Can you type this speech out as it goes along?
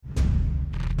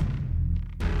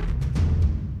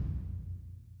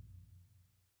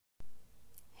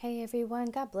Hey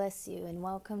everyone, God bless you, and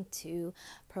welcome to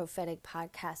Prophetic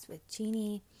Podcast with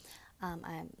Jeannie.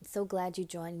 I'm so glad you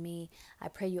joined me. I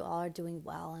pray you all are doing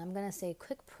well, and I'm going to say a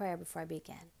quick prayer before I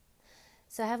begin.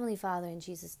 So, Heavenly Father, in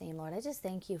Jesus' name, Lord, I just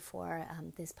thank you for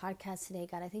this podcast today,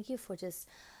 God. I thank you for just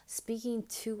speaking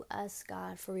to us,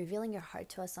 God, for revealing your heart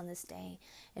to us on this day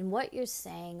and what you're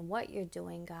saying, what you're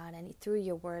doing, God, and through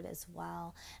your word as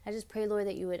well. I just pray, Lord,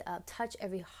 that you would touch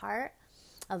every heart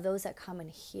of those that come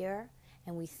and hear.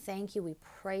 And we thank you, we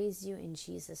praise you in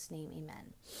Jesus' name,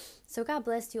 amen. So God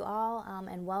bless you all,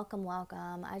 and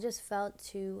welcome. I just felt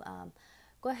to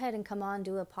go ahead and come on,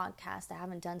 do a podcast. I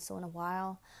haven't done so in a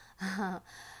while.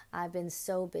 I've been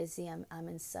so busy. I'm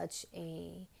in such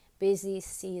a busy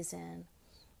season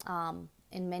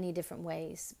in many different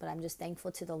ways. But I'm just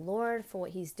thankful to the Lord for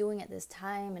what he's doing at this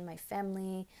time in my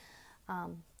family,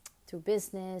 through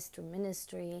business, through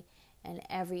ministry, and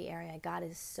every area. God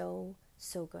is so,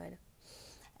 so good.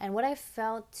 And what I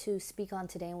felt to speak on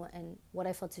today and what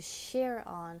I felt to share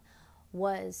on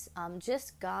was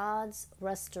just God's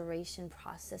restoration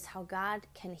process, how God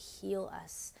can heal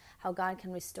us, how God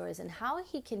can restore us, and how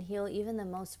he can heal even the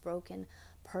most broken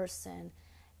person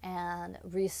and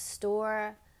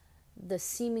restore the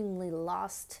seemingly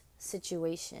lost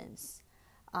situations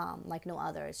like no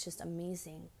other. It's just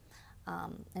amazing.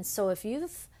 And so if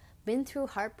you've been through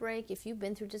heartbreak, if you've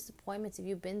been through disappointments, if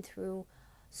you've been through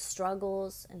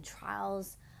struggles and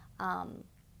trials,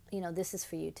 this is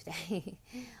for you today.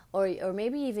 or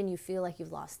maybe even you feel like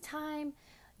you've lost time,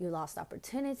 you lost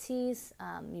opportunities,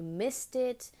 you missed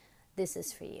it. This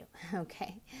is for you.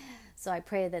 Okay. So I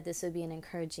pray that this would be an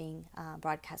encouraging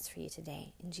broadcast for you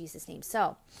today in Jesus' name.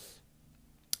 So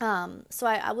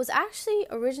I was actually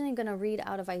originally going to read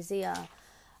out of Isaiah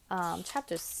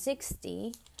chapter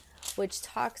 60, which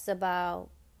talks about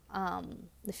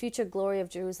the future glory of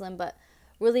Jerusalem, but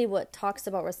really what talks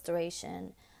about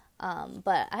restoration.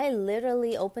 But I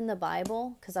literally opened the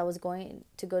Bible because I was going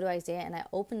to go to Isaiah, and I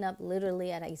opened up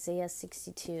literally at Isaiah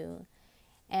 62.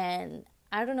 And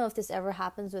I don't know if this ever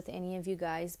happens with any of you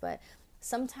guys, but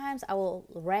sometimes I will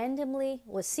randomly,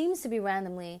 what seems to be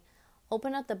randomly,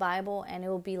 open up the Bible, and it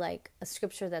will be like a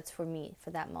scripture that's for me for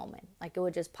that moment. Like it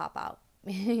would just pop out.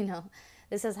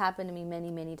 This has happened to me many,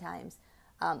 many times.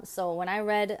 So when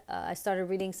I started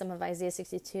reading some of Isaiah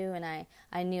 62, and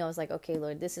I knew, I was like, okay,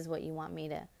 Lord, this is what you want me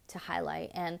to highlight.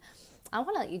 And I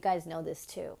want to let you guys know this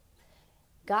too.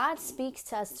 God speaks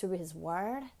to us through his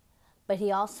word, but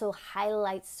he also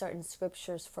highlights certain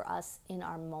scriptures for us in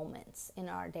our moments, in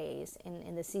our days,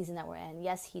 in the season that we're in.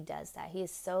 Yes, he does that. He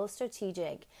is so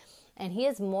strategic, and he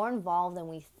is more involved than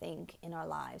we think in our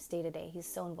lives day to day. He's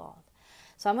so involved.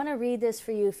 So I'm going to read this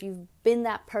for you if you've been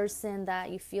that person that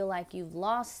you feel like you've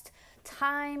lost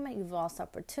time, you've lost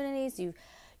opportunities,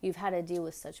 you've had to deal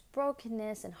with such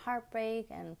brokenness and heartbreak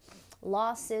and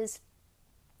losses,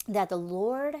 that the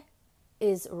Lord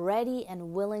is ready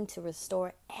and willing to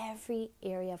restore every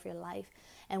area of your life.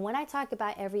 And when I talk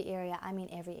about every area, I mean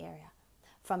every area.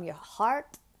 From your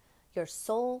heart, your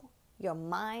soul, your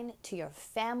mind, to your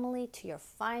family, to your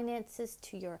finances,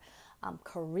 to your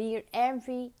career,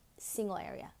 every single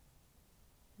area.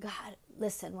 God,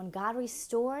 listen, when God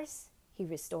restores, he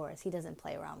restores. He doesn't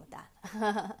play around with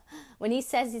that. When he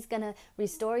says he's going to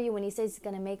restore you, when he says he's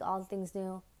going to make all things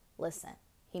new, listen,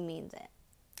 he means it.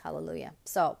 Hallelujah.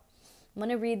 So I'm going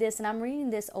to read this, and I'm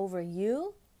reading this over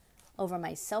you, over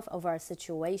myself, over our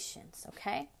situations,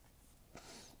 okay?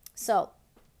 So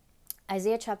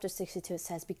Isaiah chapter 62, it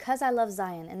says, because I love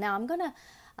Zion. And now I'm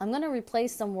going to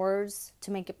replace some words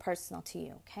to make it personal to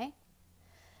you, okay?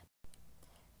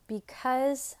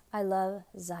 Because I love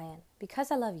Zion, because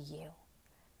I love you,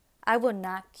 I will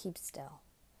not keep still.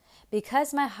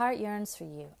 Because my heart yearns for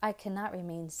you, I cannot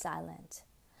remain silent.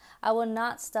 I will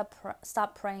not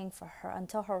stop praying for her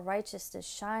until her righteousness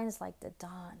shines like the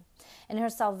dawn and her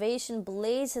salvation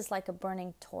blazes like a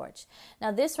burning torch.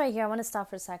 Now this right here, I want to stop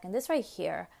for a second. This right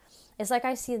here is like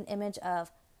I see an image of,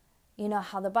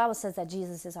 how the Bible says that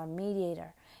Jesus is our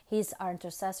mediator. He's our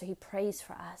intercessor. He prays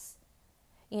for us.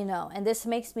 And this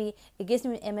it gives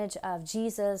me an image of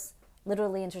Jesus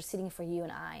literally interceding for you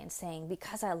and I and saying,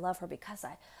 because I love her, because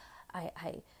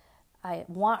I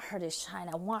want her to shine,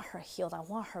 I want her healed, I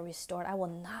want her restored, I will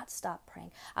not stop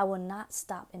praying. I will not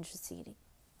stop interceding.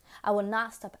 I will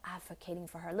not stop advocating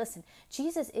for her. Listen,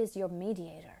 Jesus is your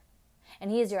mediator,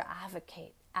 and he is your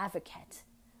advocate.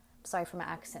 Sorry for my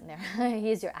accent there.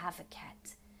 He is your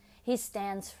advocate. He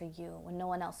stands for you when no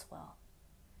one else will.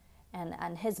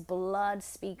 And his blood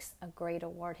speaks a greater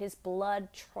word. His blood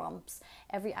trumps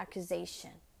every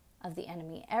accusation of the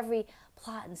enemy, every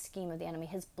plot and scheme of the enemy.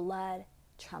 His blood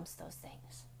trumps those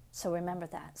things. So remember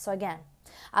that. So again,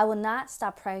 I will not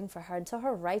stop praying for her until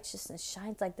her righteousness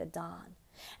shines like the dawn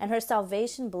and her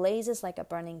salvation blazes like a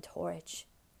burning torch.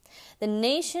 The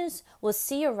nations will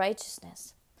see your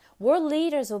righteousness. World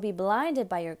leaders will be blinded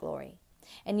by your glory,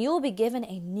 and you will be given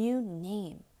a new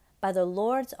name by the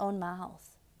Lord's own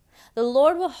mouth. The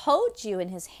Lord will hold you in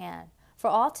his hand for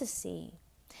all to see,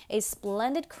 a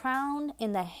splendid crown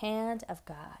in the hand of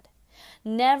God.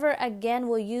 Never again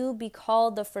will you be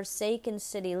called the forsaken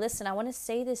city. Listen, I want to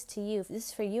say this to you. This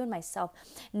is for you and myself.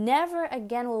 Never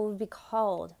again will we be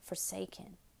called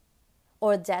forsaken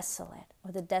or desolate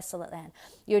or the desolate land.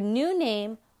 Your new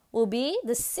name will be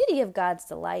the city of God's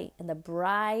delight and the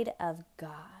bride of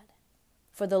God.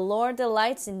 For the Lord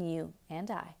delights in you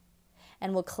and I,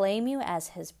 and will claim you as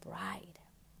his bride.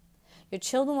 Your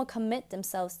children will commit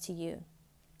themselves to you,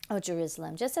 O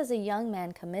Jerusalem, just as a young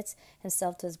man commits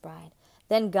himself to his bride.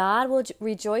 Then God will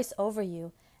rejoice over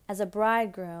you as a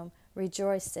bridegroom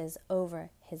rejoices over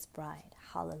his bride.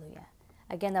 Hallelujah.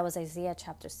 Again, that was Isaiah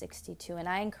chapter 62. And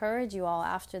I encourage you all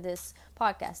after this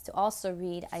podcast to also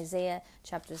read Isaiah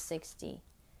chapter 60.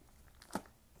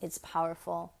 It's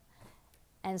powerful.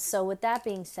 And so with that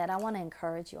being said, I want to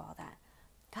encourage you all that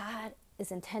God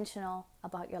is intentional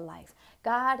about your life.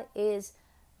 God is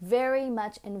very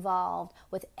much involved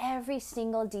with every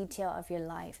single detail of your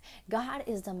life. God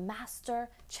is the master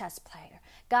chess player.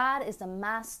 God is the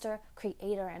master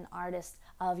creator and artist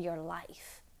of your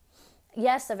life.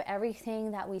 Yes, of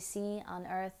everything that we see on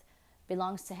earth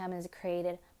belongs to him and is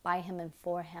created by him and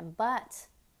for him. But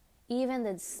even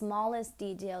the smallest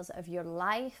details of your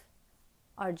life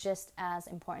are just as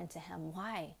important to him.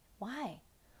 Why?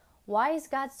 Why is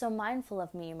God so mindful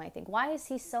of me, you might think? Why is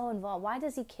he so involved? Why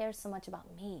does he care so much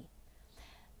about me?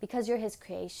 Because you're his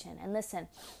creation. And listen,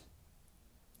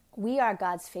 we are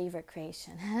God's favorite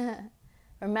creation.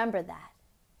 Remember that.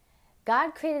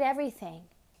 God created everything,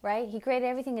 right? He created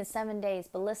everything in 7 days.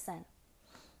 But listen,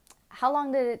 how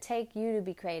long did it take you to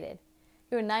be created?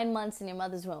 You were 9 months in your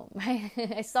mother's womb, right?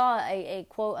 I saw a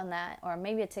quote on that, or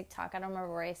maybe a TikTok. I don't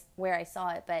remember where I saw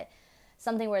it, but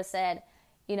something where it said,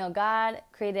 you know, God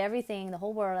created everything, the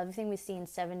whole world, everything we see in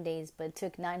 7 days, but it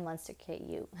took 9 months to create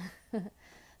you.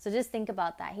 So just think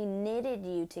about that. He knitted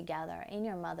you together in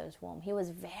your mother's womb. He was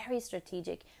very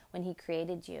strategic when he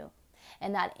created you.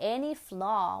 And that any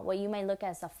flaw, what you may look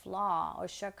as a flaw or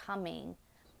shortcoming,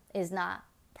 is not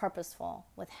purposeful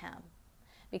with him.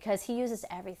 Because he uses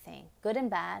everything, good and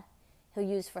bad, he'll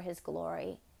use for his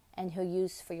glory, and he'll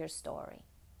use for your story.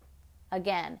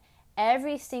 Again,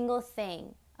 every single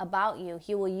thing about you,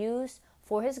 he will use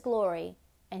for his glory,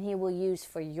 and he will use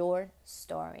for your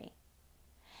story.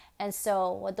 And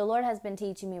so what the Lord has been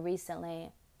teaching me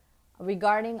recently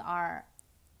regarding our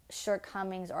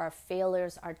shortcomings or our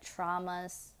failures, our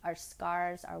traumas, our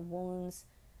scars, our wounds,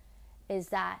 is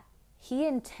that he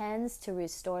intends to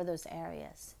restore those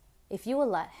areas if you will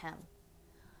let him.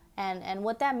 And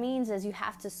what that means is you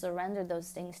have to surrender those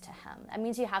things to him. That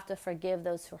means you have to forgive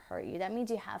those who hurt you. That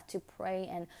means you have to pray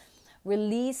and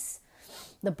release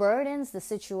the burdens, the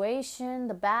situation,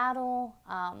 the battle,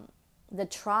 the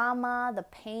trauma, the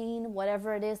pain,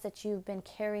 whatever it is that you've been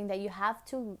carrying, that you have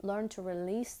to learn to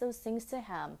release those things to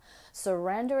him,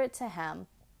 surrender it to him,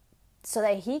 so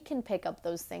that he can pick up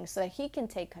those things, so that he can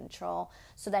take control,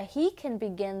 so that he can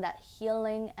begin that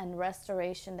healing and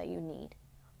restoration that you need.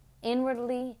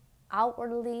 Inwardly,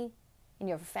 outwardly, in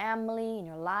your family, in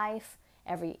your life,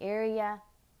 every area,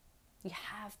 you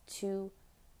have to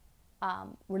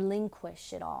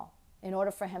relinquish it all in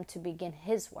order for him to begin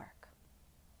his work.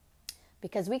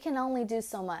 Because we can only do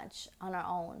so much on our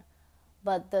own.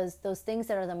 But those things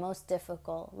that are the most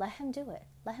difficult, let him do it.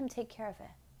 Let him take care of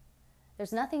it.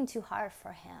 There's nothing too hard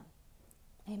for him.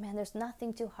 Amen. There's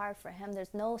nothing too hard for him.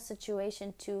 There's no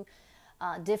situation too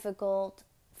difficult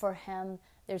for him.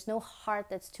 There's no heart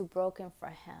that's too broken for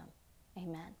him.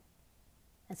 Amen.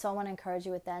 And so I want to encourage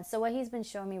you with that. And so what he's been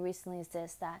showing me recently is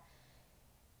this, that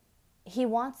he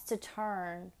wants to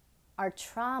turn our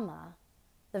trauma,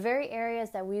 the very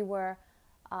areas that we were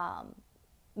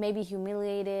maybe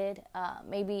humiliated,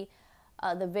 maybe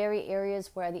the very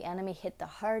areas where the enemy hit the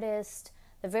hardest,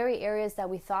 the very areas that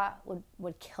we thought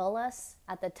would kill us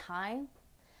at the time.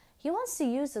 He wants to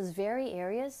use those very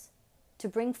areas to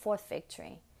bring forth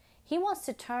victory. He wants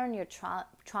to turn your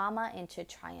trauma into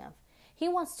triumph. He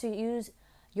wants to use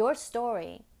your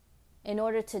story in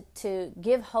order to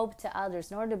give hope to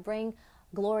others, in order to bring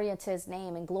glory into his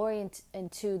name and glory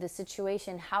into the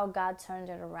situation, how God turned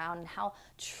it around, and how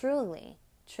truly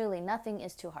nothing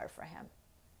is too hard for him.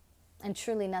 And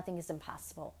truly nothing is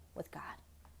impossible with God.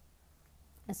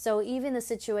 And so even the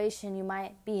situation you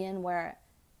might be in where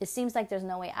It seems like there's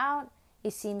no way out.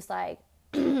 It seems like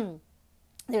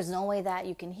there's no way that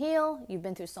you can heal. You've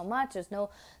been through so much. There's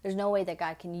no way that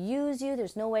God can use you.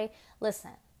 There's no way.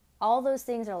 Listen, all those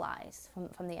things are lies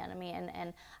from the enemy.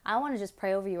 And I want to just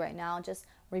pray over you right now, just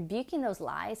rebuking those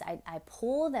lies. I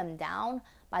pull them down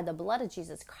by the blood of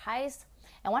Jesus Christ.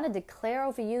 I want to declare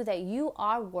over you that you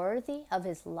are worthy of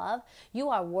his love. You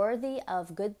are worthy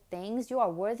of good things. You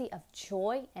are worthy of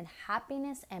joy and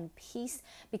happiness and peace,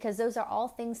 because those are all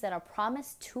things that are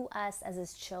promised to us as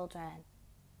his children.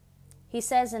 He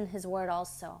says in his word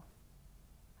also,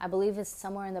 I believe it's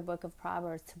somewhere in the book of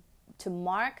Proverbs, to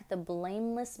mark the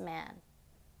blameless man,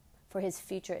 for his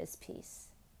future is peace.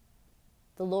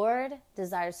 The Lord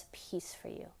desires peace for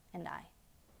you and I.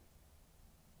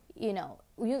 You know,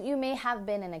 you may have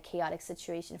been in a chaotic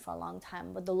situation for a long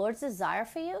time, but the Lord's desire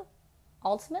for you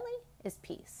ultimately is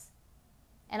peace.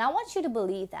 And I want you to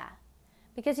believe that,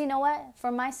 because you know what?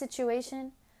 For my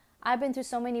situation, I've been through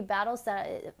so many battles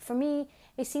that for me,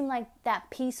 it seemed like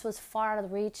that peace was far out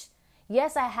of reach.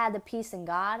 Yes, I had the peace in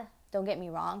God. Don't get me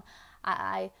wrong.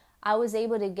 I was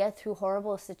able to get through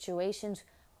horrible situations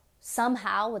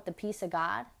somehow with the peace of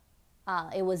God.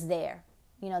 It was there.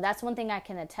 You know, that's one thing I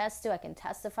can attest to, I can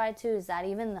testify to, is that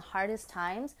even in the hardest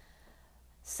times,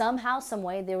 somehow, some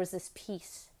way, there was this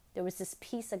peace. There was this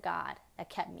peace of God that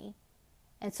kept me.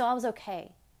 And so I was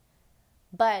okay.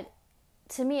 But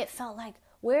to me, it felt like,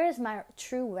 where is my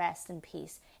true rest and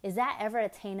peace? Is that ever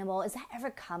attainable? Is that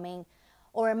ever coming?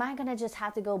 Or am I going to just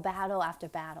have to go battle after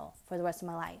battle for the rest of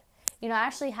my life? You know, I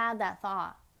actually had that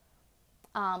thought.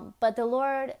 But the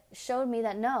Lord showed me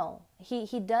that no,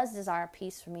 he does desire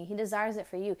peace for me. He desires it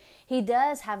for you. He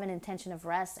does have an intention of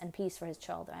rest and peace for his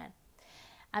children.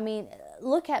 I mean,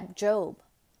 look at Job.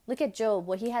 Look at Job,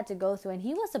 what he had to go through. And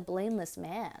he was a blameless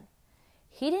man.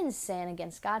 He didn't sin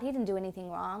against God. He didn't do anything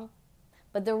wrong.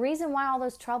 But the reason why all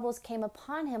those troubles came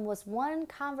upon him was one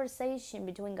conversation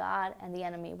between God and the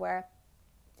enemy, where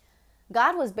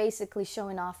God was basically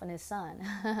showing off on his son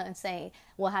and saying,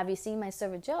 well, have you seen my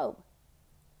servant Job?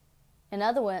 In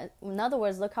other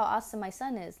words, look how awesome my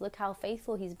son is. Look how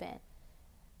faithful he's been.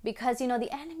 Because, you know,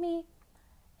 the enemy,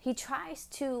 he tries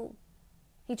to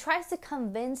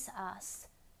convince us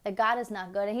that God is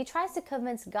not good. And he tries to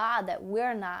convince God that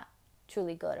we're not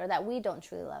truly good, or that we don't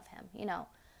truly love him, you know.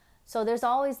 So there's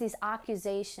always these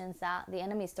accusations that the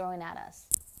enemy is throwing at us.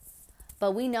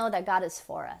 But we know that God is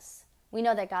for us. We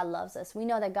know that God loves us. We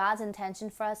know that God's intention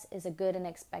for us is a good and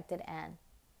expected end.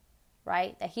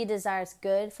 Right? That he desires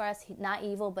good for us, not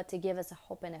evil, but to give us a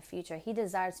hope and a future. He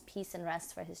desires peace and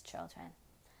rest for his children.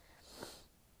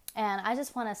 And I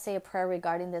just want to say a prayer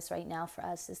regarding this right now for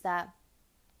us, is that,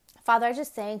 Father, I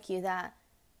just thank you that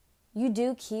you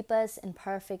do keep us in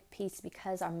perfect peace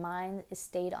because our mind is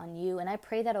stayed on you. And I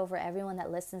pray that over everyone that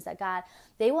listens, that God,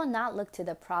 they will not look to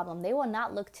the problem. They will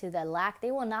not look to the lack.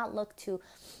 They will not look to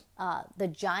the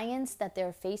giants that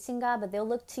they're facing, God, but they'll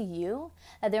look to you,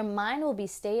 that their mind will be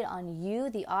stayed on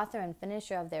you, the author and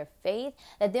finisher of their faith,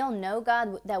 that they'll know,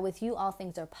 God, that with you all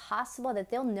things are possible, that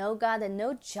they'll know, God, that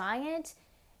no giant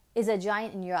is a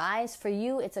giant in your eyes. For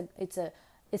you, it's an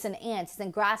ant, it's a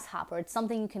grasshopper, it's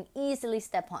something you can easily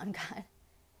step on, God,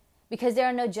 because there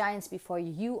are no giants before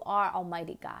you. You are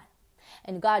Almighty God.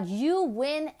 And God, you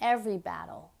win every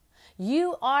battle.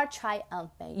 You are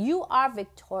triumphant. You are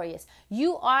victorious.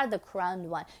 You are the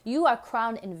crowned one. You are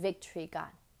crowned in victory, God.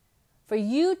 For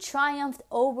you triumphed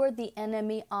over the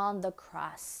enemy on the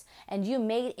cross, and you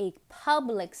made a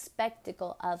public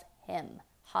spectacle of him.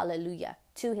 Hallelujah.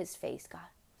 To his face, God.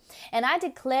 And I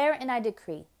declare and I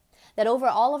decree that over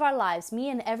all of our lives, me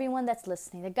and everyone that's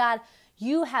listening, that God,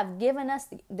 you have given us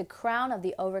the crown of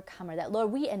the overcomer, that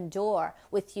Lord, we endure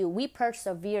with you. We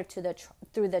persevere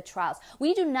through the trials.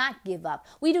 We do not give up.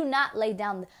 We do not lay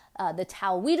down the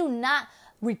towel. We do not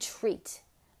retreat,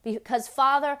 because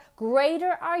Father,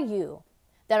 greater are you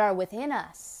that are within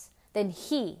us than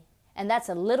he, and that's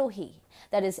a little he,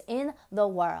 that is in the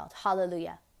world.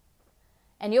 Hallelujah.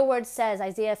 And your word says,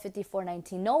 Isaiah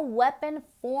 54:19, no weapon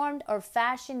formed or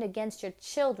fashioned against your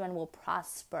children will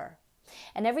prosper.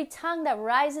 And every tongue that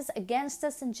rises against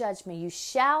us in judgment, you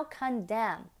shall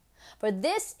condemn. For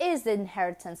this is the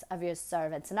inheritance of your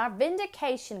servants, and our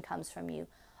vindication comes from you,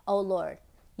 O Lord.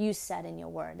 You said in your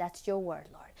word. That's your word,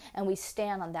 Lord. And we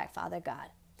stand on that, Father God.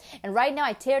 And right now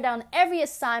I tear down every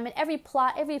assignment, every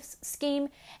plot, every scheme,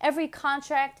 every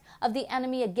contract of the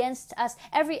enemy against us,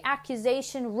 every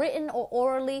accusation written or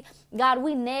orally. God,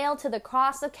 we nail to the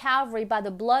cross of Calvary by the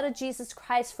blood of Jesus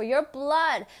Christ. For your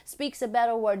blood speaks a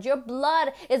better word. Your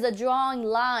blood is a drawing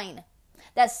line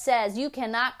that says you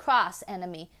cannot cross,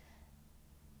 enemy,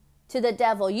 to the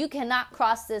devil, you cannot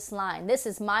cross this line. This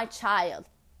is my child.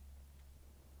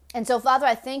 And so, Father,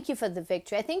 I thank you for the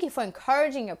victory. I thank you for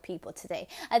encouraging your people today.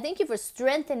 I thank you for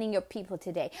strengthening your people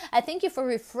today. I thank you for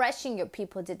refreshing your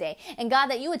people today. And God,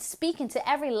 that you would speak into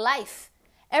every life,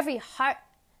 every heart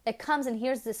that comes and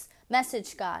hears this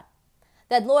message, God.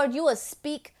 That, Lord, you will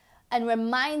speak and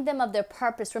remind them of their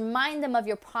purpose. Remind them of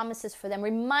your promises for them.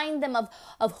 Remind them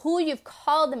of who you've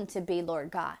called them to be, Lord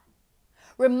God.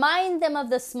 Remind them of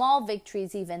the small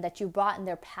victories even that you brought in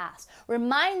their past.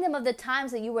 Remind them of the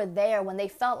times that you were there when they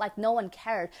felt like no one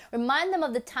cared. Remind them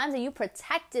of the times that you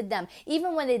protected them,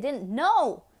 even when they didn't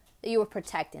know that you were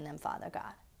protecting them, Father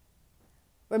God.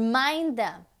 Remind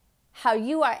them how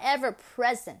you are ever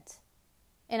present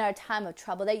in our time of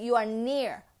trouble, that you are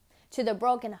near to the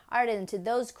brokenhearted and to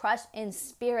those crushed in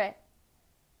spirit.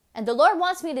 And the Lord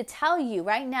wants me to tell you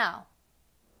right now,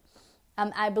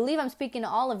 I believe I'm speaking to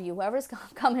all of you, whoever's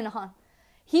coming on.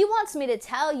 He wants me to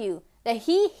tell you that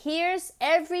he hears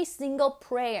every single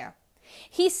prayer.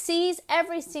 He sees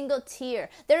every single tear.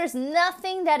 There is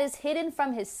nothing that is hidden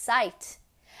from his sight.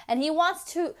 And he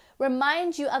wants to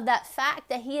remind you of that fact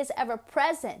that he is ever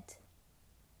present.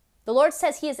 The Lord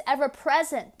says he is ever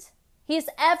present. He is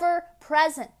ever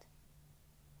present.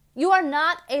 You are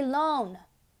not alone.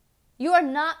 You are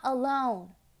not alone.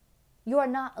 You are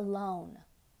not alone.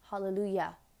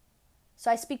 Hallelujah.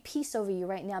 So I speak peace over you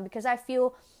right now because I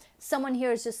feel someone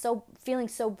here is just feeling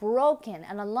so broken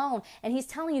and alone. And he's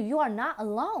telling you, you are not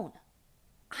alone.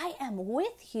 I am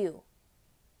with you.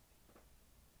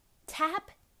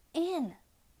 Tap in.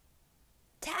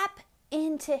 Tap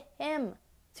into him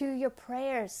through your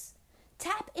prayers.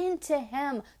 Tap into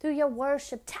him through your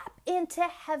worship. Tap into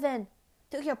heaven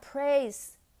through your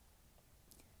praise.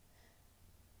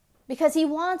 Because he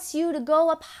wants you to go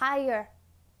up higher.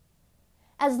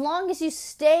 As long as you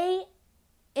stay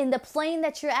in the plane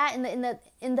that you're at,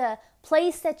 in the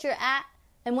place that you're at,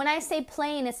 and when I say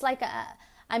plane, it's like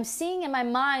I'm seeing in my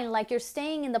mind like you're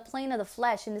staying in the plane of the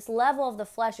flesh, in this level of the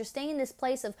flesh. You're staying in this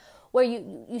place of where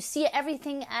you see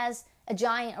everything as a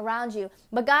giant around you.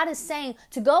 But God is saying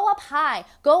to go up high,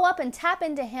 go up and tap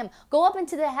into him, go up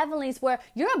into the heavenlies where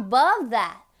you're above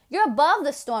that. You're above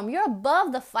the storm. You're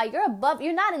above the fight.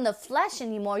 You're not in the flesh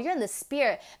anymore. You're in the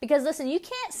spirit. Because listen, you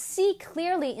can't see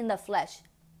clearly in the flesh.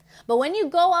 But when you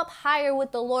go up higher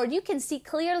with the Lord, you can see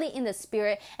clearly in the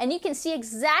spirit and you can see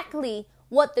exactly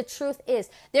what the truth is.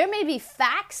 There may be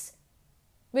facts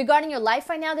regarding your life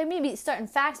right now. There may be certain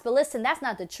facts, but listen, that's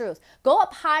not the truth. Go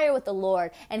up higher with the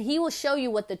Lord and he will show you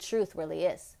what the truth really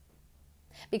is.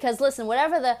 Because listen,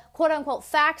 whatever the quote-unquote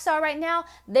facts are right now,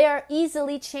 they are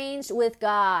easily changed with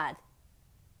God.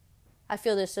 I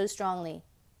feel this so strongly.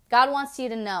 God wants you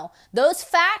to know those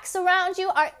facts around you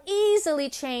are easily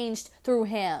changed through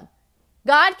him.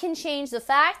 God can change the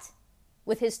fact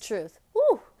with his truth.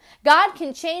 Woo. God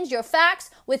can change your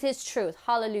facts with his truth.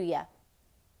 Hallelujah.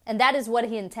 And that is what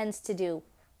he intends to do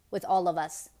with all of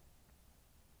us.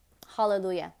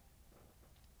 Hallelujah.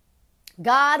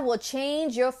 God will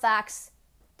change your facts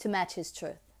to match his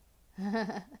truth.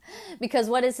 Because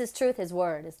what is his truth? His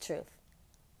word is truth.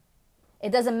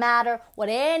 It doesn't matter what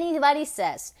anybody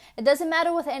says. It doesn't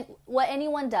matter what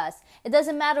anyone does. It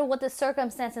doesn't matter what the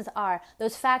circumstances are.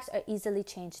 Those facts are easily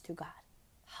changed through God.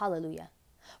 Hallelujah.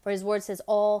 For his word says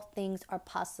all things are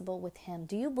possible with him.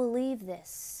 Do you believe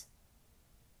this?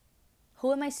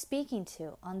 Who am I speaking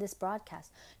to on this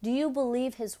broadcast? Do you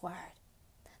believe his word?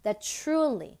 That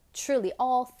truly, truly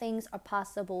all things are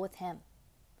possible with him.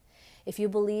 If you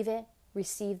believe it,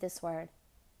 receive this word.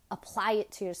 Apply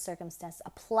it to your circumstance.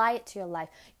 Apply it to your life.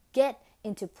 Get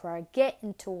into prayer. Get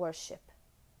into worship.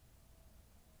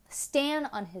 Stand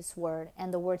on his word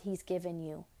and the word he's given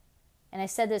you. And I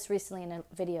said this recently in a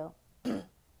video.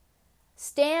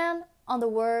 Stand on the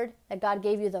word that God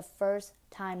gave you the first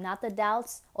time, not the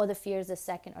doubts or the fears the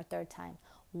second or third time.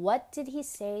 What did he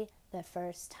say the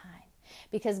first time?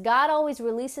 Because God always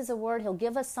releases a word. He'll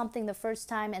give us something the first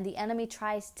time, and the enemy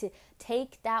tries to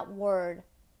take that word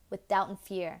with doubt and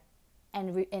fear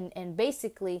and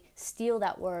basically steal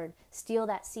that word, steal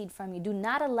that seed from you. Do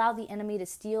not allow the enemy to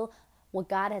steal what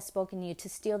God has spoken to you, to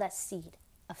steal that seed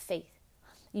of faith.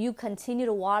 You continue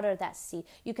to water that seed.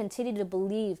 You continue to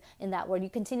believe in that word. You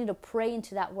continue to pray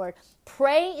into that word.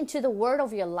 Pray into the word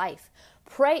over your life.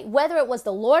 Pray, whether it was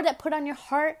the Lord that put on your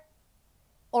heart,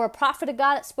 or a prophet of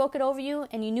God that spoke it over you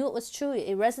and you knew it was true,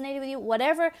 it resonated with you,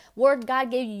 whatever word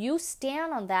God gave you, you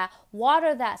stand on that,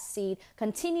 water that seed,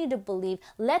 continue to believe,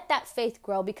 let that faith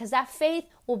grow, because that faith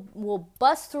will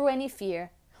bust through any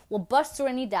fear, will bust through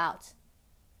any doubt.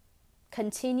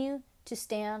 Continue to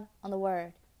stand on the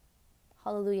word.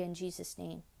 Hallelujah, in Jesus'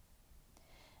 name.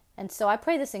 And so I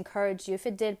pray this encouraged you. If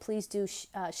it did, please do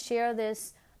share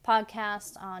this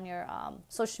podcast on your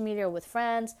social media or with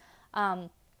friends.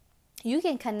 You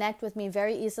can connect with me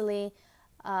very easily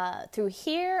through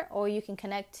here, or you can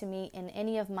connect to me in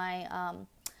any of my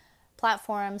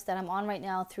platforms that I'm on right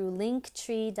now through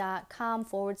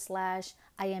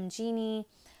linktree.com/IamJeannie.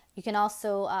 You can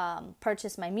also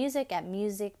purchase my music at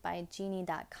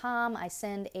musicbyjeannie.com. I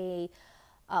send a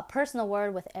personal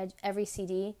word with every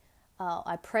CD.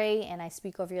 I pray and I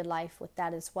speak over your life with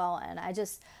that as well. And I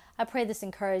pray this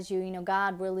encouraged you. You know,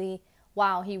 God really,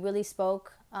 He really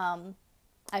spoke. I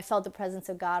felt the presence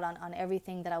of God on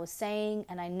everything that I was saying,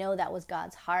 and I know that was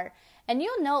God's heart. And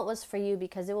you'll know it was for you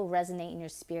because it will resonate in your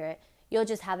spirit. You'll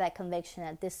just have that conviction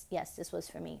that this was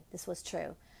for me. This was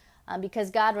true.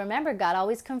 Because God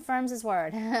always confirms His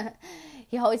word.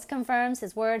 He always confirms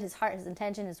His word, His heart, His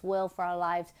intention, His will for our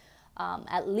lives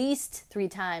at least 3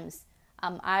 times.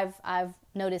 I've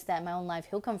noticed that in my own life.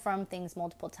 He'll confirm things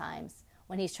multiple times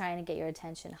when He's trying to get your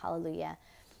attention. Hallelujah.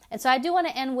 And so I do want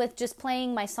to end with just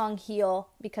playing my song Heal,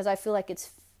 because I feel like it's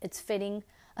fitting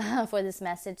for this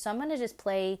message. So I'm going to just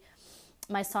play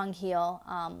my song Heal,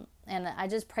 and I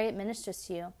just pray it ministers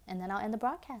to you, and then I'll end the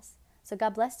broadcast. So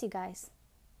God bless you guys.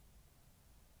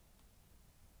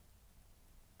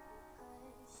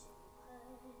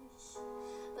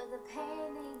 But the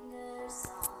pain lingers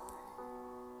on.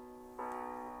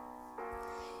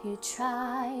 You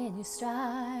try and you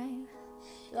strive,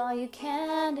 do all you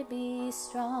can to be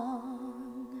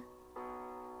strong.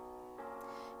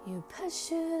 You push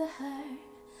through the hurt,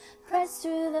 press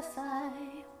through the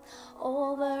fight,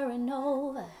 over and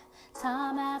over,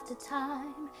 time after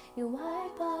time. You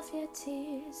wipe off your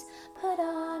tears, put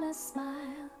on a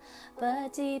smile,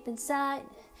 but deep inside,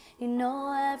 you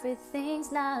know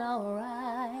everything's not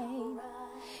alright.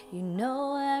 You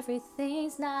know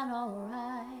everything's not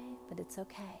alright, but it's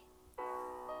okay.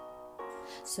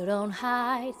 So don't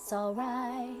hide, it's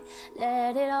alright.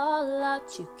 Let it all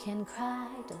out, you can cry,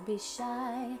 don't be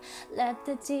shy. Let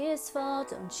the tears fall,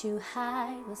 don't you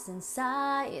hide what's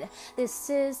inside. This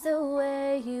is the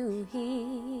way you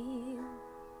heal.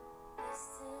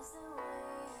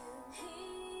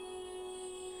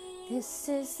 This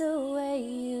is the way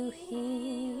you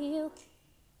heal.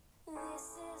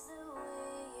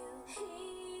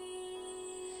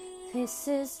 This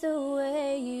is the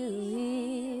way you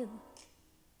heal.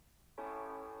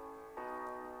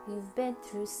 You've been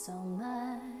through so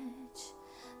much,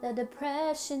 the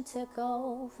depression took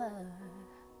over.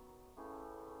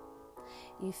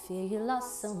 You feel you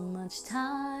lost so much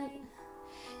time,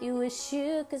 you wish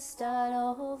you could start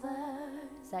over.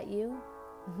 Is that you?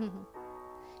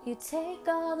 You take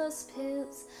all those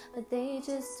pills, but they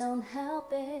just don't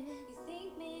help it. You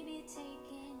think maybe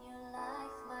taking your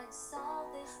life might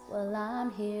solve this. Well,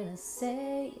 I'm here to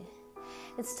say,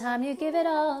 it's time you give it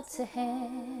all to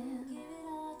Him.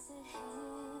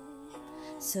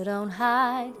 So don't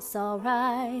hide, it's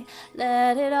alright.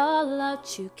 Let it all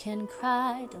out, you can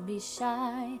cry, don't be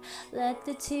shy. Let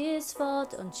the tears fall,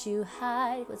 don't you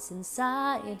hide what's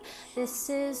inside. This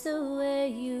is the way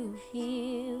you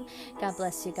heal. God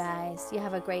bless you guys. You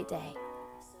have a great day.